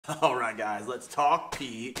Alright guys, let's talk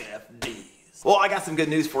PFDs. Well, I got some good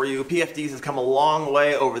news for you. PFDs has come a long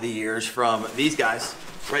way over the years from these guys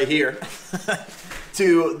right here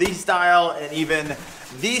to these style and even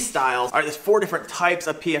these styles. Alright, there's 4 different types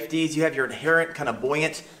of PFDs. You have your inherent kind of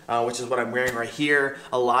buoyant, which is what I'm wearing right here.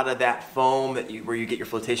 A lot of that foam that where you get your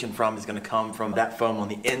flotation from is going to come from that foam on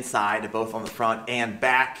the inside, both on the front and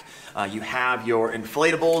back. You have your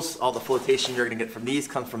inflatables. All the flotation you're going to get from these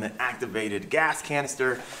comes from an activated gas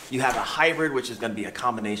canister. You have a hybrid, which is going to be a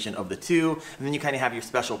combination of the two. And then you kind of have your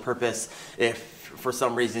special purpose if for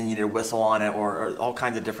some reason you need a whistle on it or all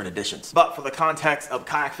kinds of different additions. But for the context of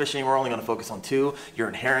kayak fishing, we're only going to focus on 2. Your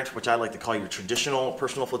inherent, which I like to call your traditional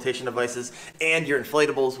personal flotation devices, and your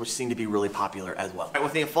inflatables, which seem to be really popular as well. Right,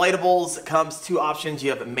 with the inflatables comes 2 options. You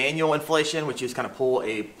have manual inflation, which you just kind of pull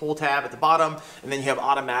a pull tab at the bottom, and then you have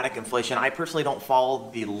automatic inflation. I personally don't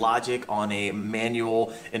follow the logic on a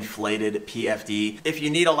manual inflated PFD. If you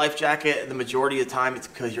need a life jacket, the majority of the time it's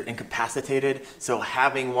because you're incapacitated, so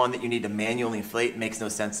having one that you need to manually inflate makes no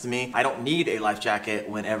sense to me. I don't need a life jacket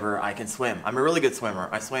whenever I can swim. I'm a really good swimmer.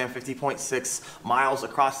 I swam 50.6 miles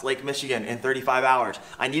across Lake Michigan in 35 hours.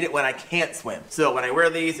 I need it when I can't swim. So when I wear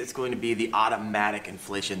these, it's going to be the automatic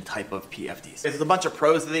inflation type of PFDs. There's a bunch of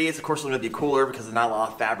pros to these. Of course, they're going to be cooler because there's not a lot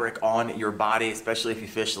of fabric on your body, especially if you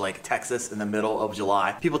fish like Texas in the middle of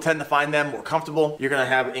July. People tend to find them more comfortable. You're going to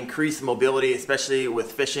have increased mobility, especially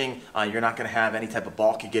with fishing. You're not going to have any type of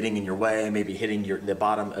bulk getting in your way, maybe hitting the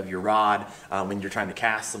bottom of your rod when you're trying to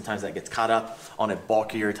cast. Sometimes that gets caught up on a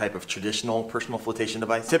bulkier type of traditional personal flotation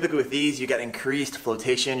device. Typically with these, you get increased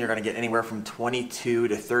flotation. You're going to get anywhere from 22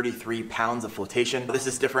 to 33 pounds of flotation. This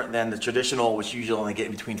is different than the traditional, which usually only get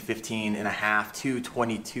between 15.5 to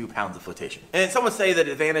 22 pounds of flotation. And some would say that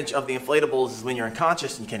the advantage of the inflatables is when you're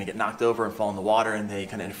unconscious and you kind of get knocked over and fall in the water and they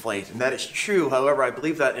kind of inflate. And that is true. However, I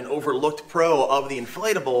believe that an overlooked pro of the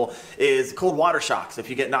inflatable is cold water shocks. If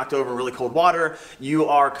you get knocked over in really cold water, you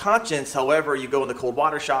are conscious. However, you go into cold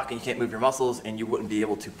water shock and you can't move your muscles and you wouldn't be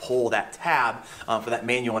able to pull that tab for that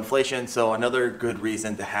manual inflation. So another good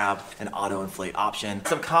reason to have an auto inflate option.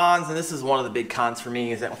 Some cons, and this is one of the big cons for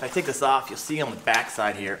me, is that if I take this off, you'll see on the back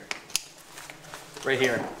side here, right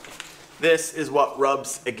here, this is what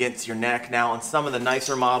rubs against your neck. Now on some of the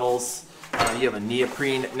nicer models, you have a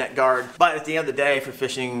neoprene neck guard, but at the end of the day, for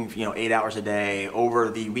fishing 8 hours a day over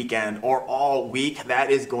the weekend or all week, that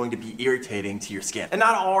is going to be irritating to your skin. And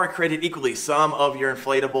not all are created equally. Some of your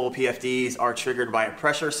inflatable PFDs are triggered by a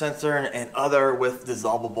pressure sensor and other with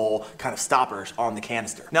dissolvable kind of stoppers on the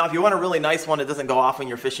canister. Now if you want a really nice one that doesn't go off when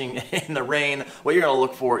you're fishing in the rain, what you're going to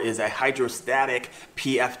look for is a hydrostatic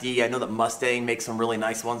PFD. I know that Mustang makes some really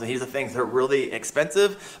nice ones, and here's the thing, they're really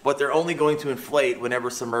expensive, but they're only going to inflate whenever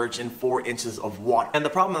submerged in 4 inches of water. And the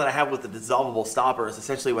problem that I have with the dissolvable stopper is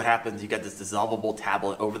essentially what happens, you got this dissolvable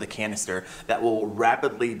tablet over the canister that will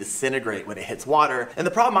rapidly disintegrate when it hits water. And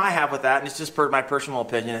the problem I have with that, and it's just per my personal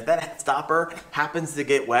opinion, if that stopper happens to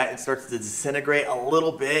get wet and starts to disintegrate a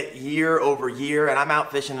little bit year over year and I'm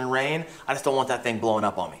out fishing in rain, I just don't want that thing blowing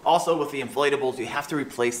up on me. Also with the inflatables, you have to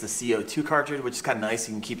replace the CO2 cartridge, which is kind of nice.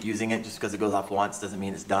 You can keep using it. Just because it goes off once doesn't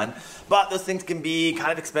mean it's done. But those things can be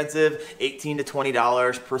kind of expensive, $18 to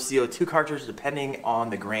 $20 per CO2 cartridge, depending on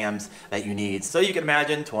the grams that you need. So you can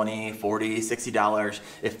imagine $20, $40, $60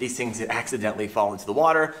 if these things accidentally fall into the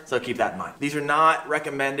water, so keep that in mind. These are not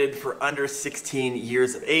recommended for under 16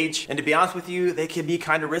 years of age, and to be honest with you, they can be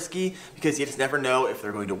kind of risky because you just never know if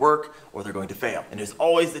they're going to work or they're going to fail. And there's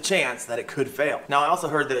always the chance that it could fail. Now I also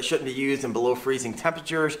heard that it shouldn't be used in below freezing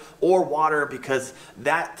temperatures or water because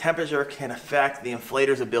that temperature can affect the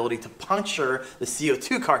inflator's ability to puncture the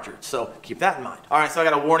CO2 cartridge, so keep that in mind. Alright, so I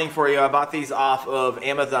got a warning for you. I bought these off of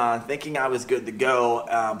Amazon thinking I was good to go,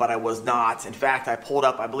 but I was not. In fact, I pulled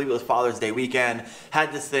up, I believe it was Father's Day weekend,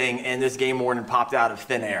 had this thing, and this game warning popped out of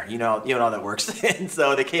thin air. You know how that works. And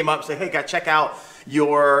so they came up and said, hey, gotta check out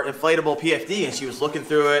your inflatable PFD. And she was looking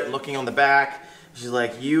through it, looking on the back. She's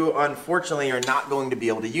like, you unfortunately are not going to be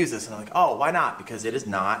able to use this. And I'm like, oh, why not? Because it is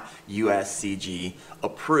not USCG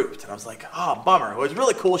approved. And I was like, oh, bummer. It was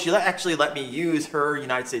really cool. She actually let me use her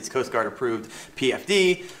United States Coast Guard approved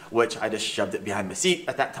PFD, which I just shoved it behind my seat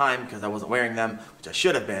at that time because I wasn't wearing them, which I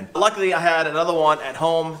should have been. Luckily, I had another one at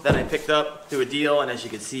home that I picked up through a deal. And as you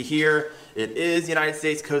can see here, It is United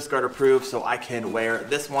States Coast Guard approved, so I can wear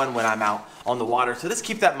this one when I'm out on the water. So just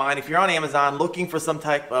keep that in mind. If you're on Amazon looking for some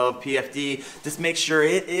type of PFD, just make sure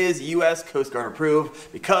it is US Coast Guard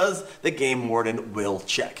approved, because the game warden will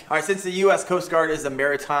check. All right, since the US Coast Guard is a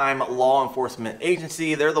maritime law enforcement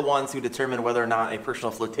agency, they're the ones who determine whether or not a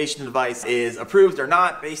personal flotation device is approved or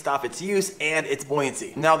not based off its use and its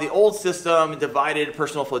buoyancy. Now, the old system divided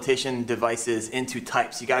personal flotation devices into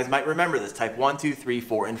types. You guys might remember this: type 1, 2, 3,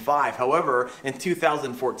 4, and 5. However, in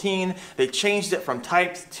 2014, they changed it from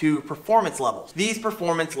types to performance levels. These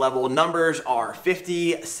performance level numbers are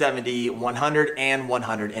 50, 70, 100, and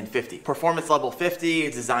 150. Performance level 50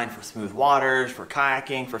 is designed for smooth waters, for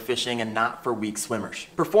kayaking, for fishing, and not for weak swimmers.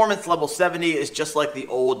 Performance level 70 is just like the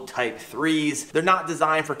old type 3s. They're not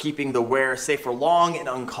designed for keeping the wearer safe for long and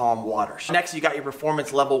uncalm waters. Next, you got your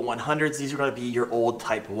performance level 100s. These are going to be your old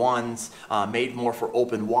type 1s, made more for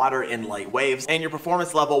open water and light waves. And your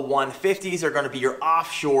performance level 150s are going to be your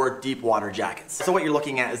offshore deep water jackets. So what you're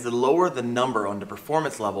looking at is the lower the number on the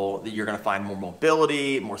performance level, that you're going to find more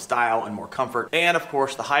mobility, more style, and more comfort. And of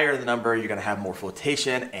course, the higher the number, you're going to have more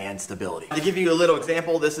flotation and stability. To give you a little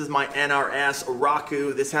example, this is my NRS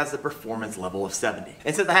Raku. This has the performance level of 70.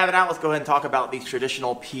 And since I have it out, let's go ahead and talk about these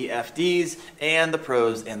traditional PFDs and the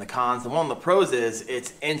pros and the cons. And one of the pros is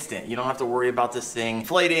it's instant. You don't have to worry about this thing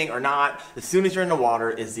inflating or not. As soon as you're in the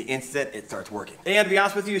water is the instant it starts working. And to be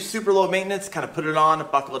honest with you, super low maintenance. Kind of put it on,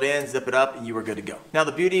 buckle it in, zip it up, and you are good to go. Now,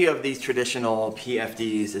 the beauty of these traditional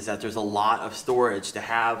PFDs is that there's a lot of storage to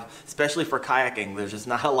have, especially for kayaking. There's just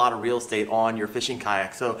not a lot of real estate on your fishing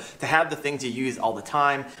kayak. So to have the things you use all the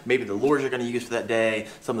time, maybe the lures you're going to use for that day,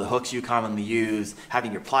 some of the hooks you commonly use,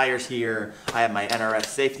 having your pliers here. I have my NRS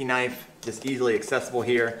safety knife, just easily accessible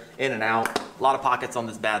here, in and out. A lot of pockets on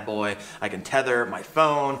this bad boy. I can tether my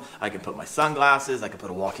phone, I can put my sunglasses, I can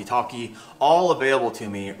put a walkie-talkie, all available to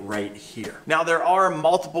me right here. Now, there are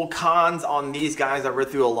multiple cons on these guys. I read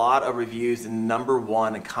through a lot of reviews, and number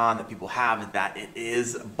one con that people have is that it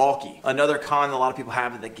is bulky. Another con a lot of people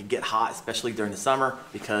have is that it can get hot, especially during the summer,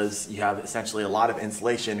 because you have essentially a lot of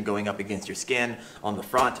insulation going up against your skin on the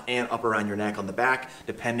front and up around your neck on the back,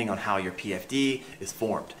 depending on how your PFD is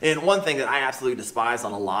formed. And one thing that I absolutely despise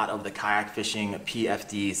on a lot of the kayak fishing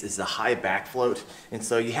PFDs is the high back float. And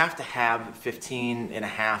so you have to have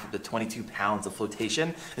 15.5 to 22 pounds of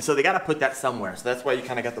flotation. And so they got to put that somewhere. So that's why you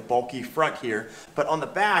kind of got the bulky front here. But on the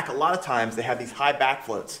back, a lot of times they have these high back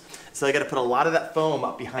floats. So you got to put a lot of that foam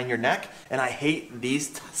up behind your neck. And I hate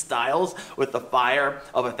these styles with the fire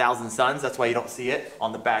of 1,000 suns. That's why you don't see it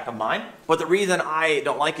on the back of mine. But the reason I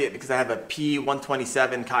don't like it, because I have a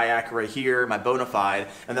P127 kayak right here, my Bonafide,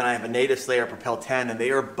 and then I have a Native Slayer Propel 10, and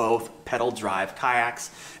they are both pedal drive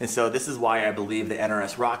kayaks. And so this is why I believe the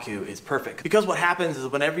NRS Raku is perfect. Because what happens is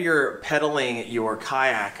whenever you're pedaling your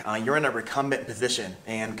kayak, you're in a recumbent position.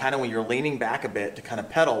 And kind of when you're leaning back a bit to kind of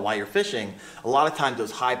pedal while you're fishing, a lot of times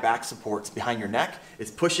those high back supports behind your neck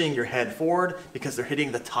is pushing your head forward because they're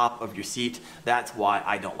hitting the top of your seat. That's why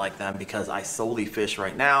I don't like them, because I solely fish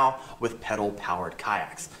right now with pedal powered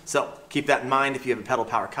kayaks. So keep that in mind. If you have a pedal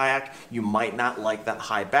powered kayak, you might not like that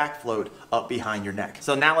high back float up behind your neck.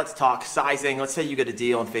 So now let's talk sizing. Let's say you get a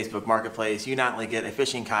deal on Facebook Marketplace. You not only get a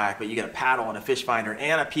fishing kayak, but you get a paddle and a fish finder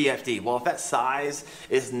and a PFD. Well, if that size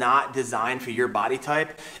is not designed for your body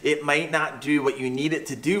type, it might not do what you need it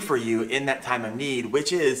to do for you in that time of need,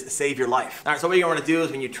 which is save your life. All right, so what you want to do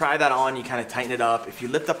is when you try that on, you kind of tighten it up. If you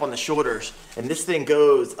lift up on the shoulders and this thing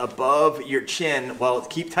goes above your chin, well,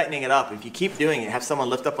 keep tightening it up. If you keep doing it, have someone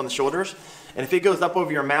lift up on the shoulders, and if it goes up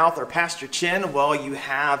over your mouth or past your chin, well, you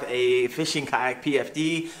have a fishing kayak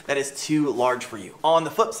PFD that is too large for you. On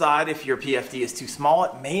the flip side, if your PFD is too small,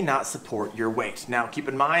 it may not support your weight. Now, keep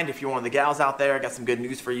in mind, if you're one of the gals out there, I got some good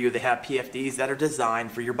news for you. They have PFDs that are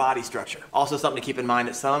designed for your body structure. Also, something to keep in mind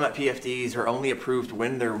that some PFDs are only approved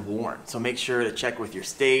when they're worn. So make sure to check with your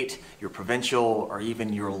state, your provincial, or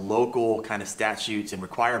even your local kind of statutes and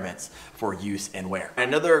requirements for use and wear.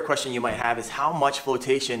 Another question you might have is, how much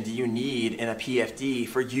flotation do you need in a PFD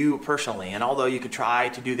for you personally? And although you could try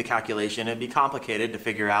to do the calculation, it'd be complicated to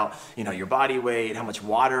figure out, your body weight, how much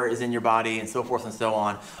water is in your body, and so forth and so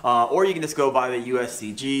on. Or you can just go by the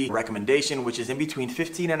USCG recommendation, which is in between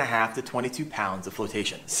 15.5 to 22 pounds of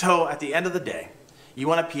flotation. So at the end of the day, you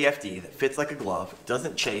want a PFD that fits like a glove,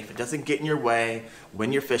 doesn't chafe, it doesn't get in your way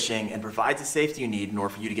when you're fishing, and provides the safety you need in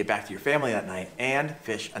order for you to get back to your family that night and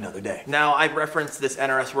fish another day. Now, I've referenced this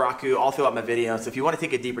NRS Raku all throughout my video, so if you want to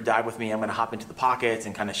take a deeper dive with me, I'm going to hop into the pockets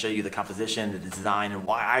and kind of show you the composition, the design, and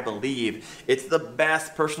why I believe it's the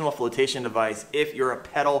best personal flotation device if you're a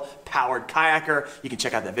pedal-powered kayaker. You can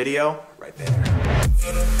check out that video right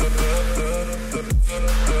there.